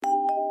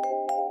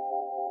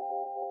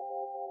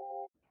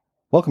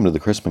Welcome to the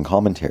Chrisman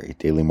Commentary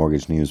Daily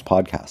Mortgage News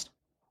Podcast.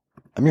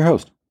 I'm your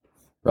host,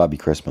 Robbie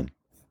Chrisman.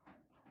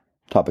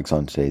 Topics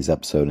on today's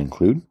episode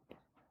include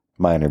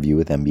my interview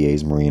with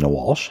MBA's Marina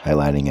Walsh,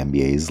 highlighting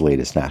MBA's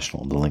latest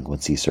national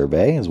delinquency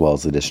survey, as well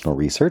as additional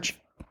research,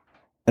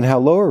 and how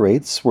lower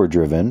rates were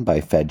driven by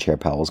Fed Chair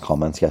Powell's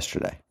comments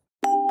yesterday.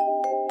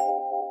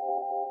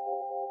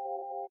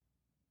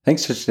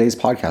 Thanks to today's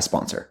podcast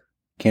sponsor,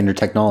 Candor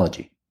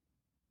Technology,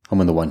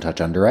 home of the one-touch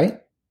underwrite,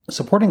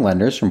 supporting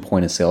lenders from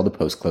point of sale to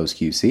post-close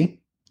QC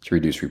to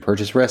reduce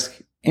repurchase risk,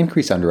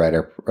 increase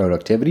underwriter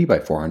productivity by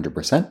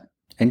 400%,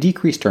 and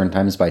decrease turn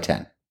times by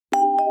 10.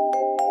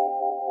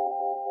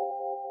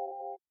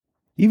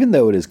 Even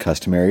though it is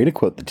customary to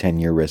quote the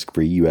 10-year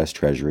risk-free U.S.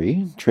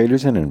 Treasury,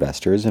 traders and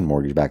investors in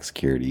mortgage-backed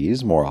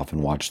securities more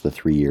often watch the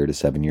 3-year to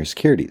 7-year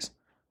securities,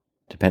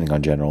 depending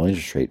on general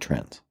interest rate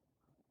trends.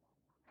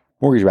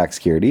 Mortgage-backed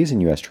securities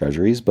and U.S.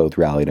 Treasuries both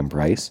rallied in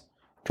price,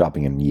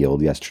 dropping in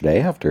yield yesterday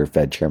after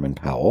Fed Chairman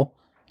Powell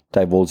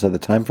divulged that the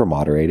time for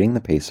moderating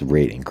the pace of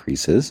rate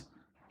increases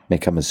may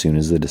come as soon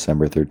as the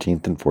December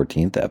 13th and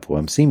 14th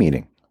FOMC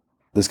meeting.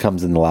 This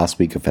comes in the last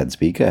week of Fed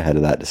speak ahead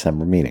of that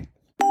December meeting.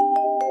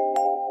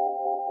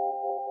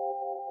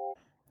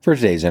 For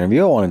today's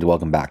interview, I wanted to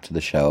welcome back to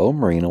the show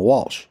Marina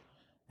Walsh,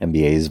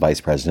 MBA's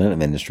Vice President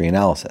of Industry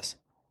Analysis.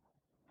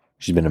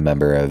 She's been a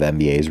member of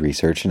MBA's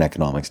Research and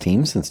Economics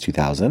team since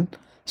 2000,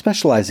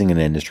 specializing in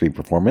industry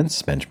performance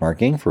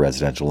benchmarking for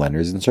residential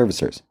lenders and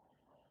servicers.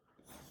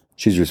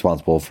 She's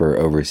responsible for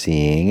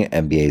overseeing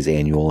MBA's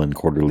annual and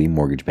quarterly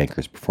mortgage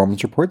bankers'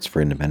 performance reports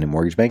for independent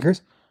mortgage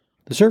bankers,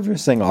 the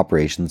Servicing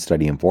Operations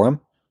Study and Forum,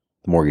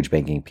 the Mortgage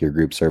Banking Peer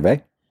Group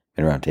Survey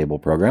and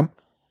Roundtable Program,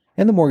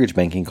 and the Mortgage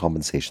Banking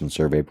Compensation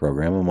Survey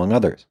Program, among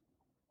others.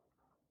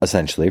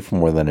 Essentially, for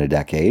more than a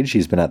decade,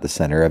 she's been at the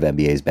center of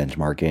MBA's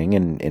benchmarking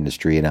and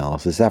industry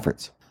analysis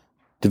efforts,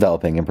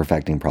 developing and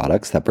perfecting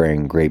products that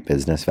bring great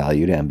business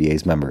value to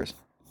MBA's members.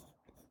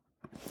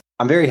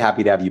 I'm very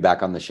happy to have you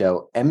back on the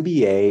show.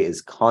 MBA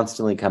is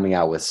constantly coming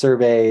out with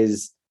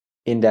surveys,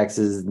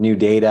 indexes, new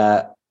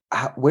data.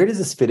 Where does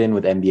this fit in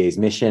with MBA's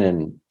mission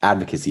and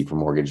advocacy for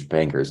mortgage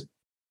bankers?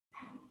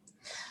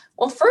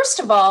 Well,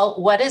 first of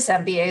all, what is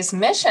MBA's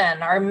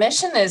mission? Our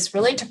mission is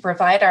really to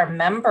provide our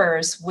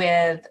members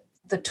with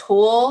the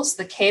tools,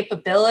 the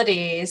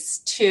capabilities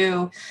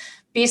to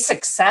be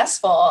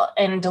successful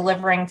in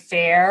delivering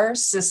fair,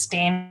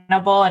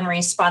 sustainable, and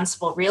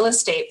responsible real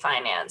estate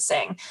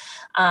financing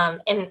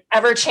in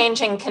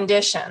ever-changing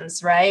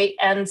conditions, right?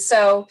 And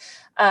so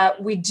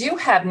we do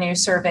have new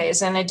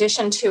surveys in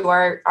addition to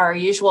our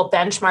usual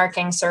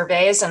benchmarking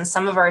surveys and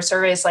some of our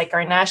surveys like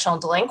our National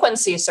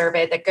Delinquency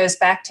Survey that goes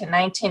back to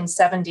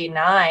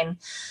 1979.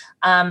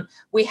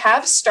 We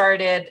have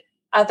started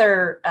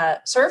other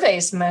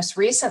surveys most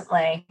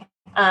recently.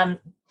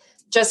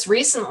 Just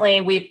recently,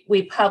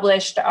 we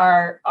published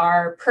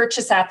our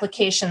purchase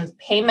application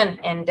payment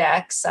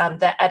index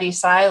that Eddie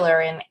Seiler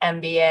in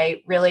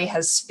MBA really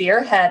has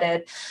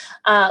spearheaded,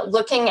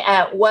 looking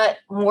at what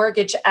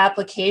mortgage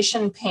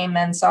application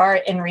payments are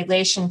in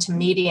relation to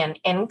median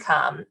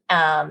income,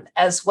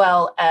 as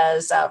well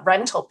as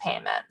rental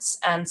payments.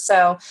 And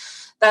so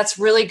that's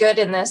really good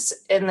in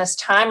this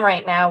time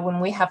right now when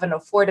we have an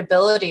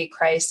affordability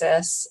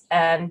crisis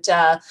and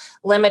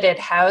limited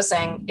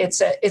housing.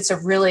 It's a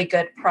really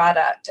good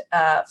product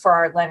for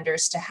our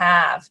lenders to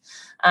have.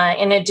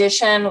 In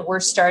addition, we're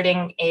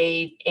starting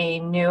a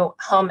new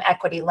home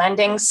equity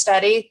lending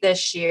study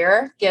this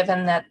year,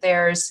 given that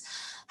there's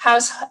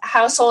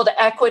household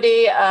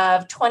equity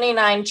of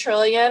 $29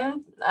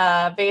 trillion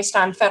based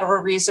on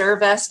Federal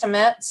Reserve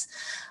estimates.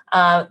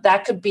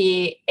 That could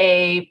be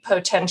a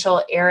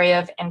potential area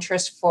of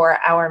interest for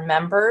our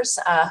members,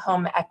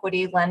 home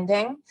equity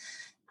lending.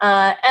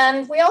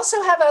 And we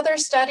also have other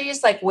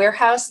studies like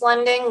warehouse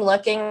lending,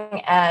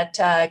 looking at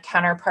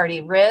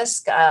counterparty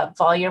risk,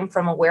 volume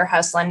from a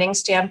warehouse lending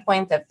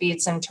standpoint that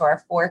feeds into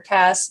our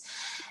forecasts,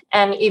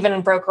 and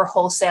even broker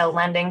wholesale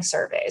lending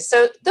surveys.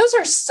 So those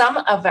are some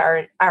of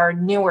our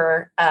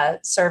newer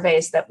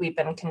surveys that we've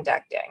been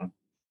conducting.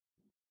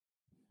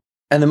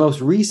 And the most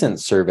recent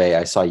survey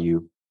I saw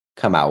you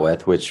come out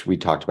with, which we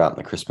talked about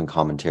in the Chrisman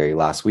Commentary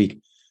last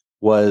week,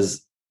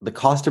 was the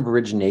cost of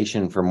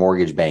origination for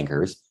mortgage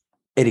bankers.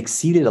 It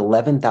exceeded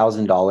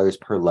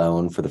 $11,000 per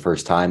loan for the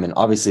first time. And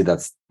obviously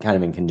that's kind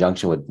of in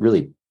conjunction with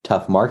really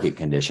tough market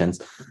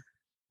conditions.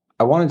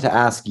 I wanted to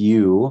ask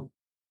you,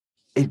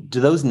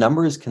 do those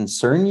numbers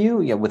concern you,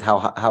 with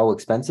how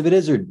expensive it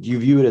is, or do you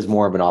view it as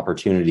more of an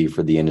opportunity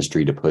for the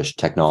industry to push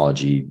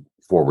technology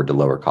forward to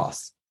lower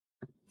costs?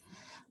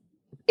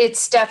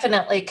 It's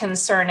definitely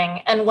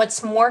concerning. And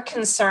what's more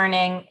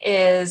concerning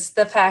is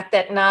the fact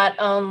that not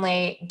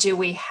only do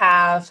we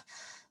have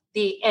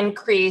the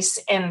increase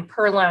in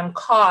per loan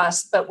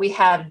costs, but we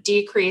have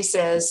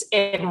decreases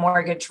in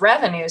mortgage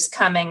revenues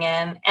coming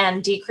in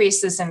and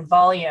decreases in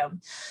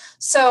volume.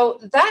 So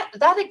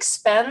that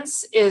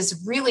expense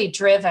is really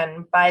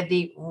driven by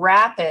the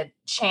rapid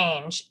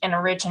change in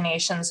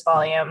originations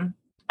volume,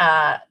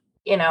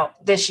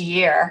 this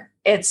year.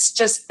 It's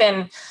just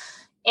been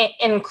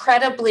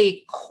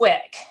incredibly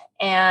quick.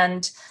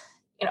 And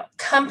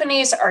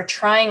companies are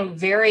trying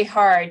very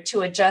hard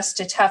to adjust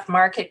to tough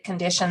market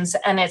conditions,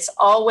 and it's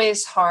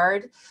always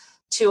hard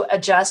to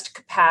adjust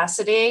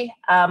capacity,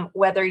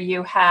 whether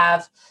you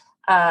have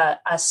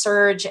a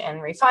surge in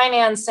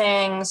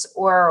refinancings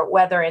or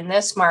whether in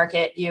this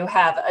market you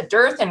have a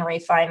dearth in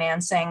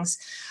refinancings.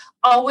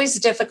 Always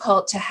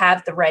difficult to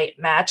have the right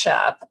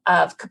matchup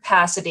of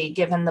capacity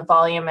given the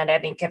volume at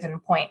any given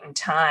point in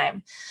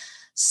time.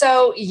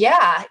 So,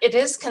 yeah, it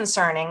is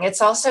concerning.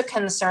 It's also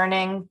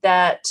concerning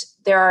that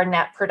there are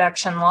net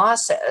production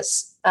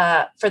losses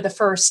for the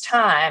first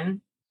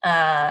time,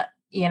 for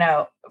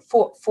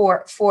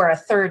a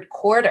third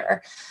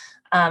quarter.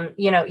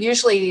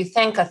 Usually you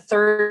think a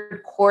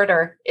third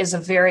quarter is a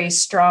very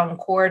strong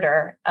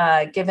quarter,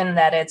 given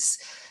that it's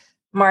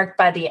marked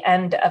by the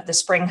end of the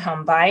spring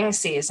home buying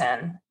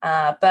season.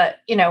 But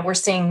we're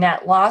seeing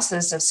net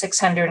losses of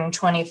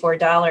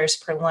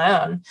 $624 per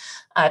loan,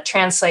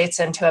 translates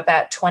into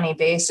about 20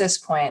 basis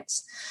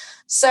points.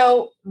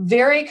 So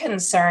very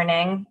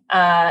concerning.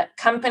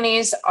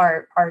 Companies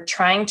are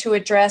trying to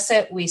address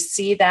it. We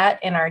see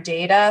that in our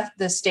data.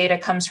 This data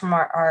comes from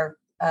our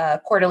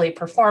quarterly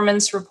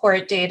performance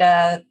report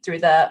data through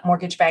the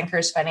Mortgage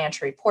Bankers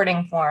Financial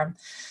Reporting Form.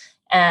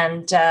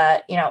 And,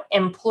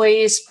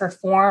 employees per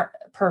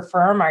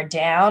firm are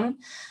down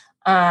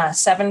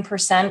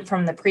 7%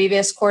 from the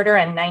previous quarter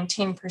and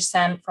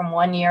 19% from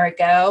 1 year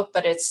ago.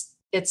 But it's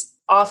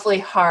awfully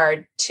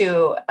hard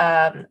to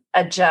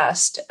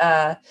adjust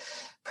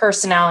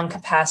personnel and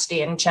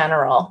capacity in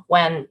general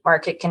when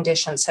market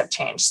conditions have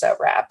changed so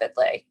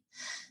rapidly.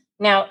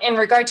 Now, in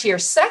regard to your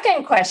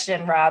second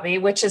question, Robbie,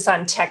 which is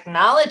on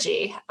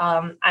technology,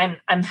 I'm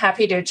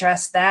happy to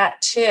address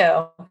that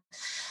too.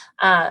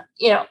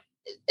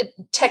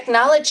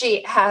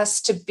 Technology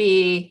has to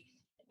be,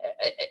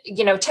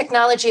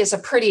 technology is a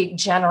pretty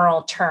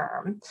general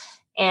term.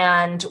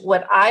 And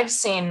what I've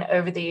seen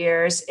over the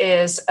years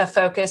is a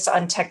focus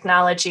on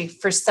technology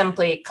for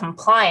simply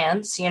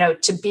compliance,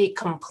 to be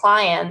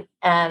compliant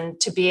and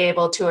to be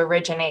able to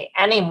originate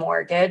any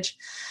mortgage.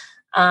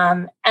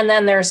 And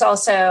then there's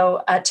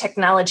also a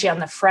technology on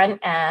the front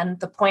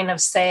end, the point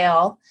of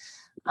sale,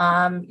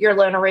 your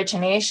loan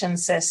origination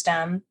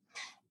system.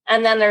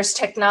 And then there's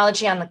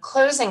technology on the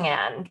closing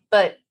end.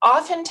 But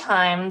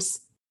oftentimes,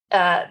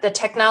 the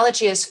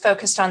technology is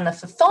focused on the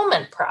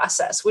fulfillment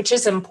process, which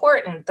is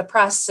important, the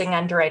processing,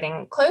 underwriting,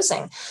 and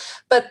closing.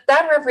 But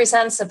that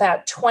represents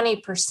about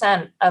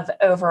 20% of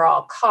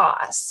overall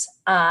costs.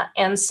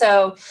 And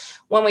so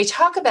when we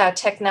talk about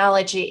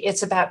technology,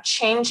 it's about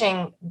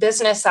changing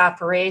business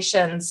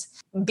operations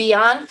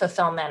beyond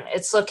fulfillment.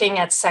 It's looking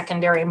at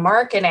secondary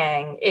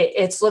marketing.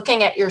 It's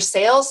looking at your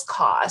sales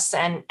costs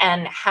and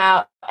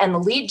the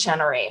lead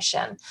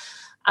generation.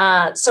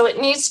 So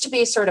it needs to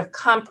be sort of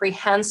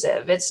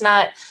comprehensive. It's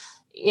not,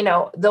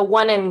 the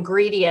one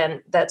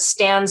ingredient that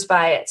stands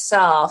by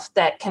itself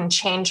that can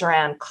change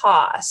around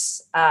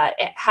costs.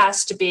 It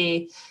has to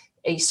be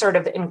a sort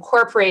of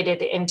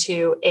incorporated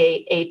into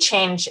a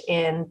change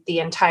in the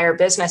entire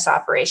business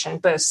operation,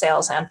 both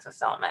sales and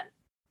fulfillment.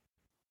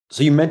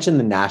 So you mentioned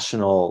the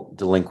National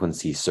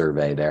Delinquency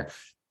Survey there.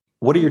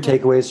 What are your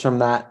takeaways from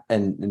that?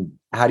 And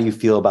how do you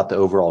feel about the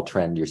overall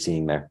trend you're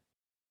seeing there?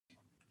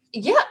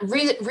 Yeah,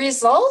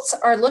 results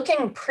are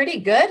looking pretty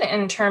good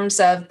in terms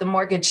of the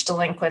mortgage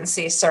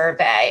delinquency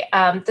survey.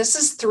 This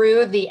is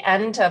through the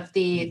end of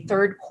the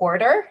third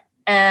quarter,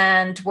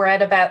 and we're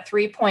at about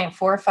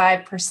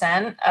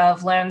 3.45%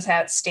 of loans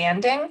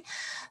outstanding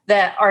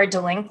that are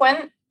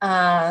delinquent.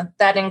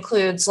 That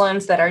includes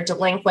loans that are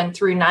delinquent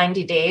through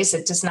 90 days.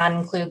 It does not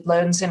include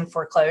loans in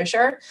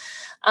foreclosure.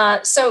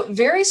 So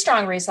very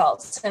strong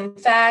results. In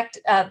fact,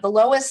 the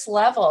lowest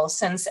level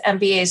since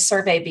MBA's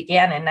survey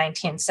began in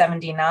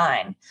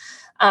 1979.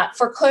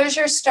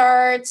 Foreclosure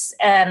starts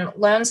and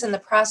loans in the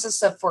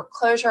process of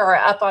foreclosure are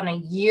up on a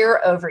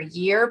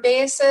year-over-year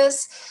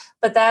basis,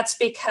 but that's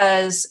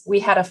because we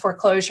had a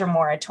foreclosure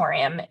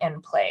moratorium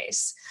in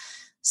place.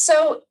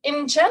 So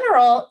in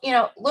general,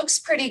 looks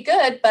pretty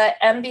good, but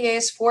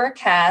MBA's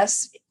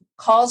forecast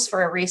calls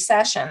for a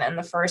recession in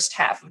the first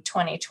half of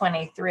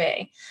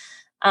 2023.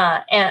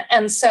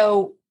 And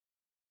so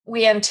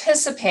we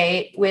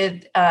anticipate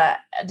with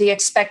the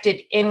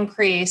expected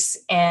increase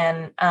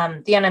in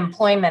the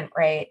unemployment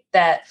rate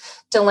that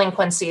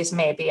delinquencies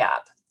may be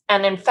up.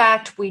 And in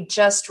fact, we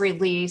just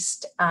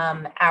released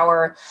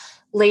our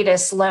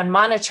latest loan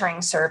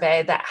monitoring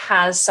survey that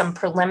has some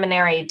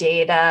preliminary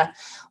data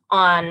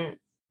on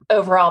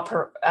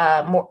overall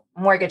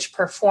mortgage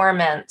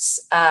performance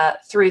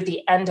through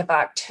the end of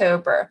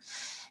October.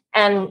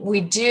 And we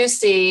do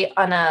see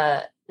on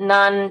a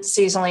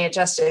non-seasonally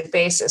adjusted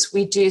basis,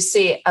 we do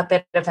see a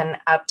bit of an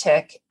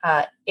uptick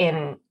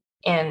in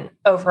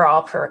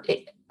overall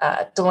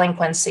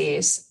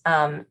delinquencies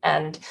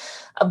and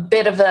a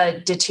bit of a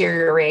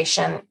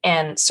deterioration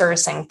in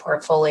servicing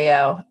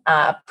portfolio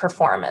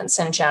performance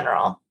in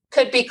general.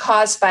 Could be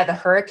caused by the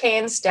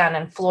hurricanes down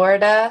in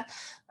Florida.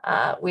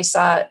 We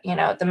saw,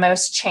 the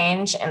most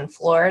change in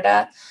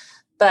Florida.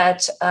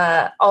 but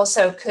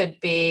also could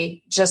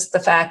be just the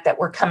fact that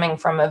we're coming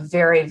from a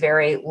very,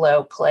 very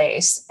low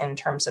place in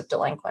terms of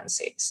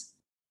delinquencies.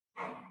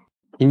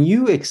 Can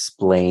you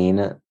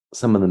explain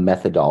some of the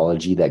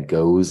methodology that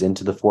goes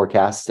into the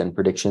forecasts and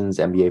predictions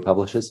MBA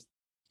publishes?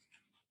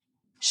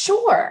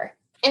 Sure.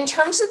 In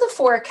terms of the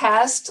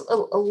forecast,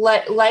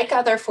 like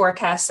other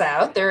forecasts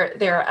out,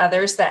 there are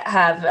others that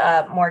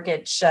have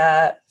mortgage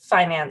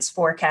finance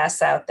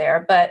forecasts out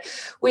there, but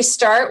we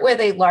start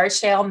with a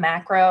large-scale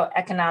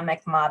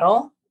macroeconomic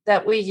model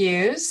that we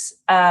use.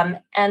 And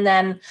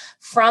then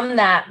from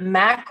that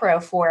macro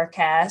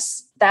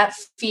forecast, that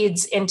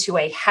feeds into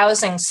a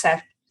housing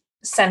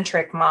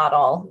centric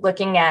model,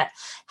 looking at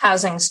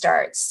housing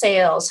starts,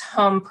 sales,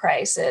 home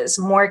prices,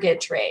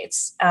 mortgage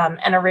rates,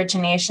 and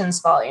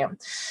originations volume.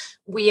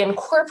 We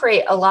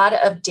incorporate a lot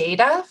of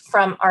data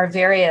from our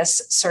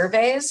various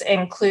surveys,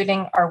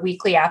 including our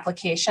weekly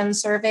application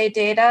survey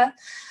data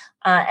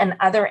and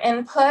other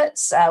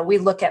inputs. We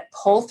look at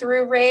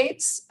pull-through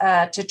rates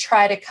to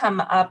try to come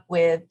up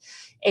with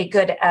a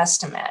good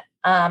estimate.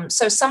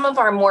 So some of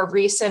our more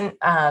recent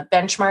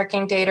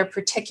benchmarking data,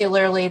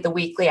 particularly the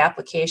weekly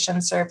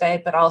application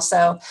survey, but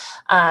also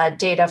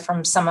data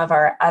from some of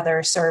our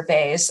other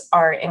surveys,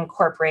 are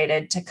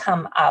incorporated to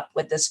come up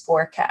with this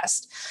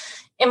forecast.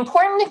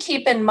 Important to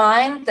keep in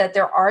mind that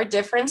there are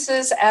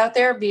differences out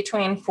there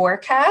between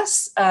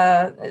forecasts.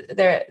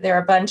 There are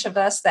a bunch of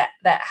us that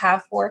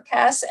have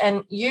forecasts,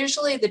 and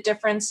usually the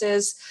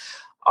differences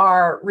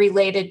are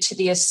related to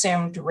the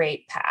assumed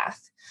rate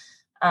path.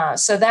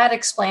 So that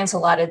explains a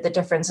lot of the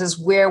differences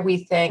where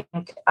we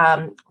think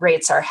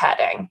rates are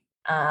heading.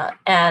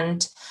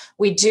 And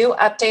we do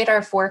update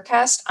our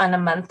forecast on a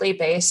monthly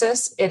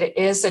basis. It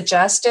is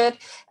adjusted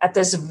at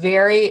this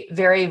very,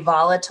 very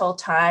volatile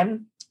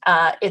time.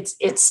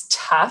 It's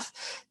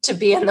tough to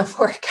be in the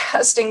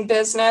forecasting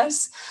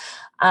business.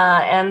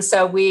 And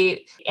so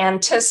we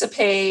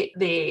anticipate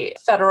the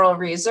Federal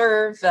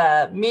Reserve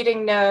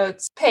meeting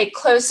notes, pay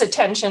close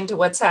attention to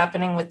what's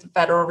happening with the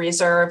Federal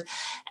Reserve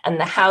and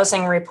the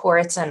housing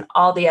reports and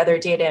all the other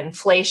data.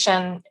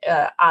 Inflation,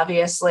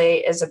 obviously,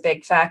 is a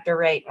big factor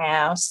right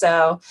now.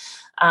 So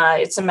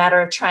it's a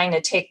matter of trying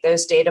to take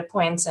those data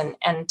points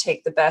and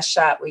take the best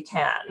shot we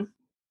can.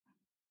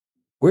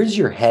 Where's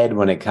your head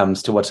when it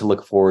comes to what to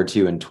look forward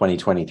to in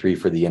 2023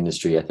 for the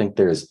industry? I think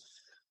there's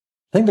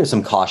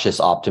some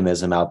cautious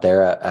optimism out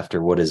there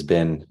after what has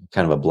been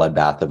kind of a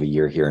bloodbath of a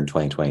year here in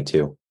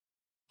 2022.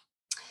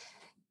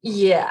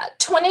 Yeah,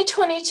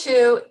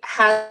 2022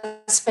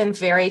 has been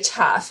very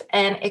tough,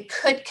 and it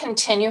could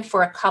continue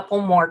for a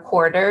couple more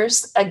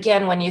quarters.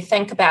 Again, when you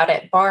think about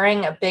it,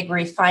 barring a big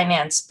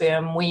refinance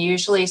boom, we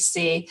usually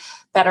see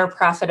better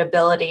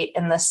profitability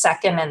in the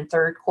second and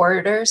third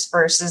quarters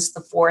versus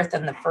the fourth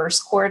and the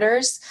first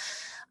quarters.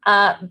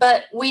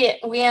 But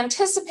we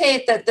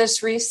anticipate that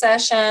this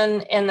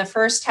recession in the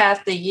first half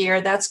of the year,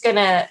 that's going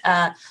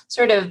to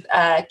sort of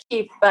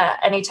keep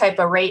any type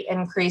of rate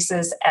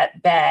increases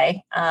at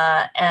bay,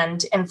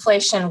 and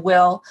inflation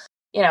will,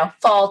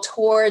 fall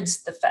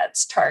towards the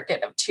Fed's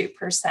target of 2%.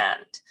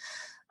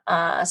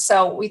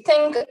 So we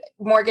think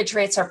mortgage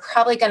rates are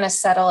probably going to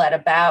settle at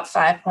about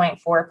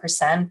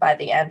 5.4% by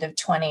the end of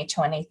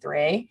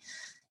 2023.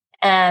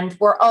 And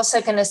we're also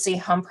going to see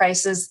home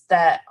prices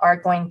that are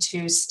going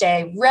to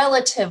stay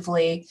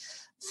relatively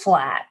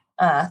flat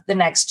the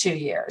next 2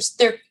 years.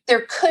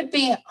 There could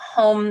be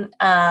home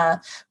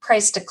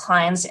price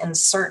declines in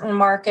certain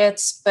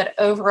markets, but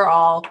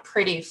overall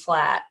pretty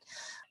flat.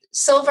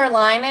 Silver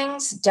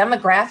linings,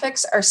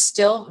 demographics are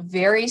still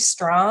very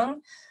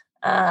strong.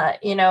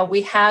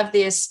 We have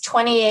this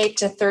 28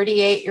 to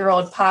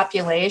 38-year-old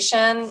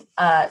population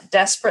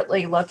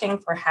desperately looking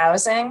for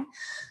housing.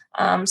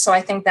 So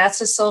I think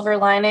that's a silver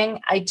lining.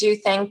 I do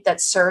think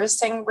that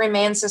servicing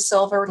remains a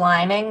silver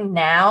lining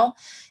now,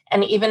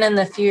 and even in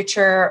the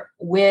future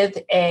with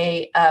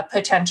a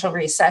potential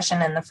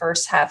recession in the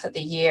first half of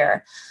the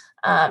year.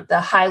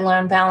 The high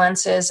loan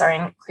balances are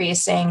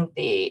increasing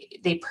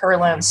the per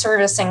loan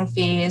servicing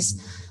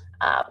fees.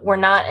 We're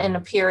not in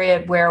a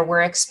period where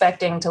we're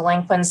expecting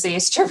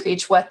delinquencies to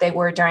reach what they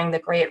were during the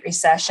Great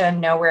Recession,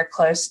 nowhere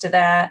close to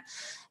that.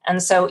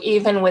 And so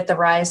even with the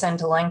rise in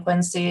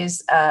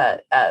delinquencies,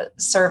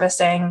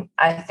 servicing,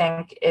 I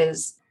think,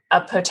 is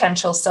a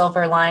potential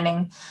silver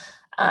lining.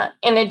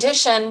 In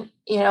addition,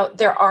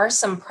 there are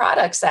some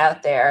products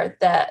out there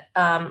that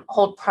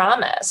hold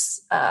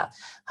promise.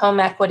 Home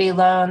equity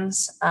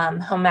loans,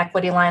 home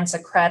equity lines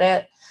of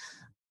credit,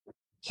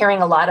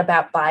 hearing a lot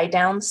about buy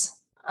downs.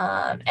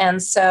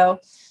 And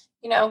so,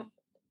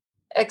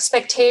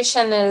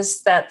 expectation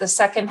is that the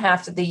second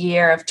half of the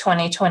year of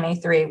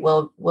 2023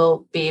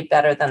 will be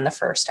better than the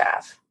first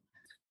half.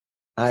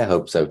 I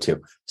hope so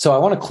too. So I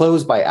want to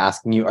close by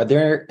asking you, are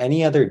there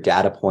any other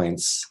data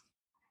points,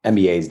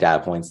 MBA's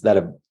data points, that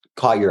have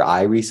caught your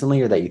eye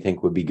recently or that you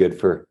think would be good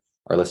for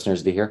our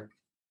listeners to hear?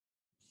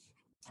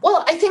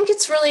 Well, I think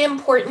it's really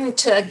important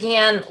to,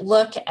 again,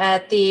 look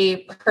at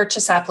the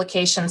Purchase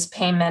Applications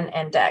Payment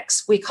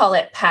Index. We call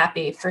it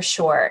PAPI for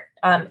short.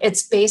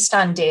 It's based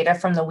on data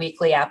from the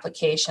Weekly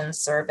Applications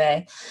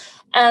Survey.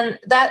 And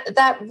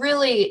that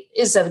really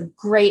is a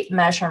great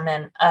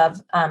measurement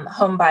of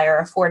home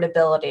buyer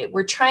affordability.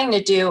 We're trying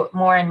to do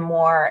more and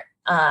more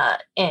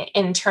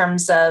in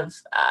terms of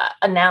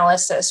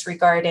analysis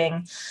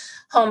regarding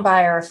home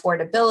buyer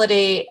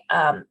affordability,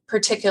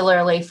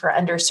 particularly for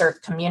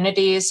underserved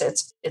communities.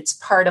 It's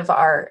part of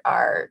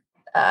our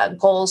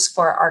goals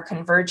for our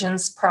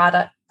convergence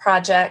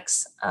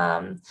projects,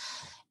 and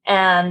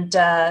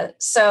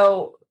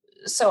so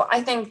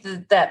I think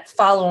that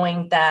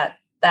following that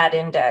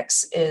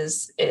index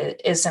is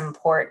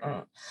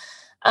important.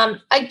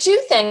 I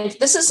do think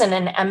this isn't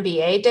an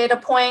MBA data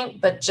point,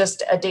 but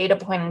just a data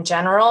point in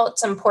general.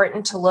 It's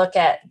important to look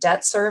at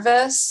debt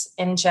service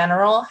in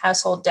general,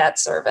 household debt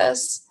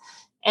service,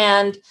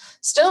 and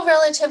still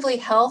relatively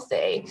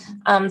healthy.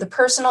 The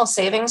personal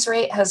savings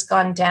rate has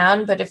gone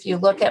down, but if you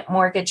look at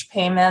mortgage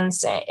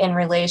payments in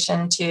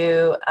relation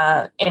to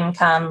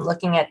income,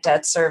 looking at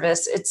debt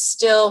service, it's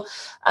still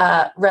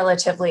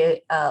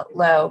relatively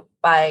low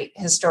by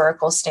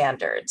historical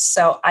standards.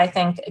 So I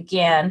think,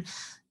 again,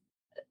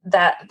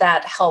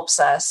 that helps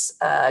us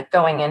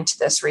going into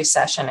this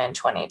recession in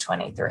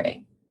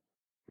 2023.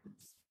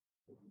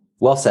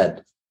 Well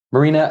said.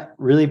 Marina,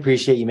 really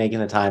appreciate you making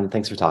the time.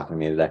 Thanks for talking to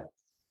me today.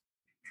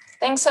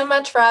 Thanks so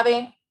much,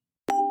 Robbie.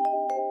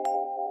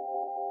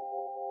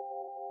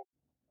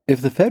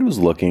 If the Fed was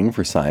looking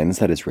for signs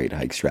that its rate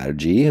hike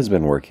strategy has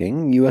been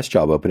working, U.S.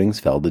 job openings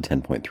fell to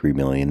 10.3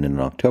 million in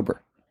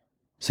October,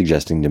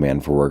 suggesting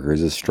demand for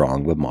workers is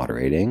strong but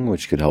moderating,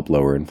 which could help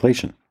lower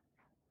inflation.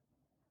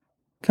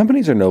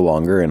 Companies are no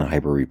longer in a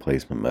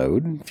hyper-replacement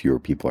mode, fewer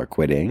people are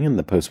quitting, and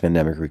the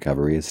post-pandemic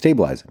recovery is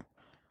stabilizing,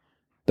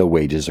 though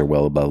wages are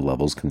well above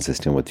levels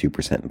consistent with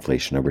 2%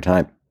 inflation over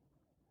time.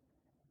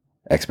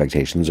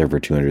 Expectations are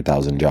for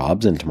 200,000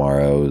 jobs in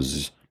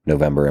tomorrow's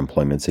November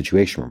employment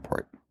situation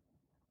report.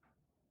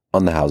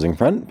 On the housing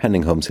front,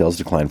 pending home sales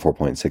declined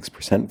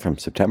 4.6% from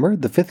September,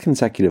 the fifth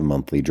consecutive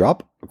monthly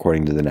drop,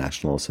 according to the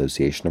National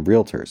Association of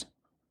Realtors.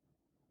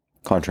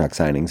 Contract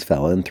signings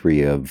fell in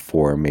 3 of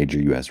 4 major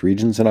U.S.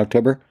 regions in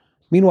October.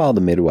 Meanwhile, the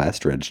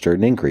Midwest registered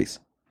an increase,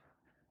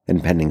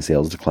 and pending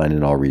sales declined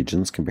in all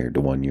regions compared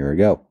to 1 year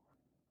ago.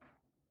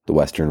 The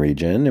Western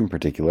region, in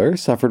particular,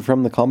 suffered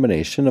from the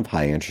combination of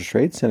high interest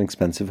rates and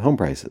expensive home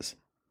prices.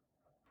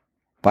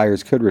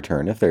 Buyers could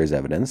return if there is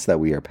evidence that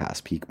we are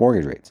past peak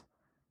mortgage rates.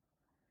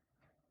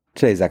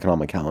 Today's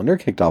economic calendar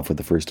kicked off with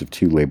the first of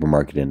 2 labor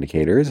market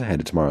indicators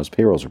ahead of tomorrow's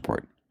payrolls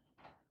report.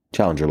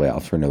 Challenger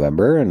layoffs for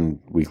November and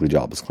weekly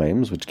jobless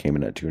claims, which came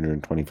in at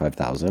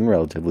 225,000,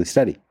 relatively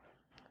steady.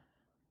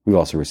 We've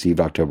also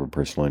received October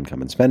personal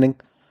income and spending,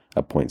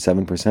 up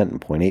 0.7% and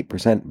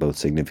 0.8%, both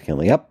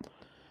significantly up.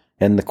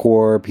 And the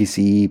core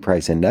PCE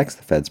price index,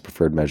 the Fed's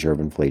preferred measure of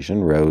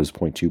inflation, rose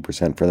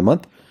 0.2% for the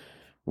month,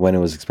 when it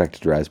was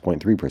expected to rise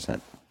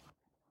 0.3%.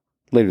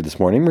 Later this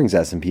morning brings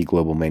S&P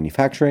Global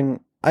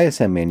Manufacturing,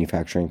 ISM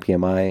Manufacturing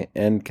PMI,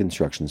 and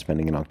construction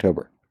spending in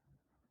October.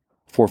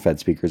 4 Fed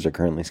speakers are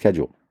currently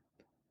scheduled.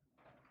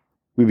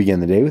 We begin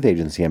the day with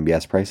agency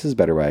MBS prices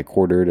better by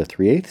 1/4 to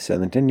 3/8,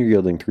 and the 10-year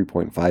yielding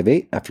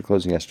 3.58 after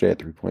closing yesterday at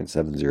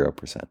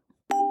 3.70%.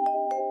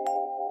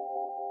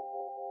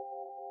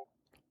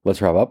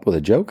 Let's wrap up with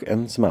a joke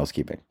and some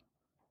housekeeping.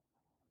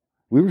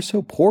 We were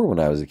so poor when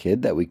I was a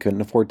kid that we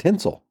couldn't afford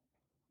tinsel.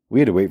 We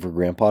had to wait for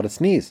Grandpa to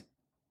sneeze.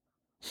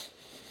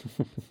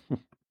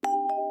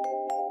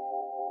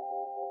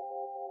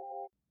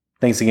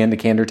 Thanks again to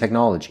Candor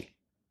Technology,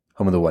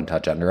 home of the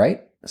one-touch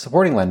underwrite,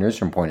 supporting lenders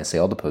from point of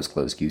sale to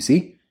post-close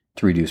QC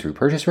to reduce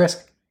repurchase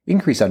risk,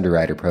 increase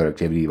underwriter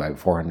productivity by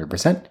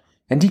 400%,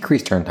 and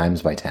decrease turn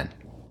times by 10.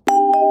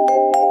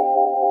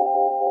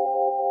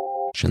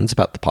 Questions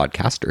about the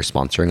podcast or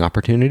sponsoring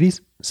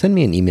opportunities? Send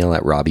me an email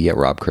at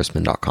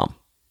robbie@robchrisman.com.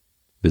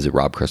 Visit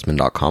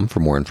robchrisman.com for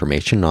more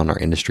information on our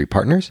industry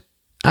partners,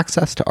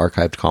 access to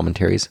archived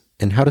commentaries,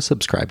 and how to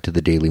subscribe to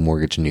the daily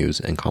mortgage news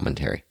and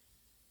commentary.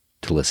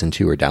 To listen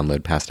to or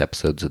download past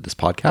episodes of this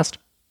podcast,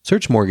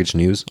 search Mortgage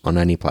News on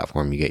any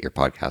platform you get your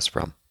podcasts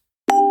from.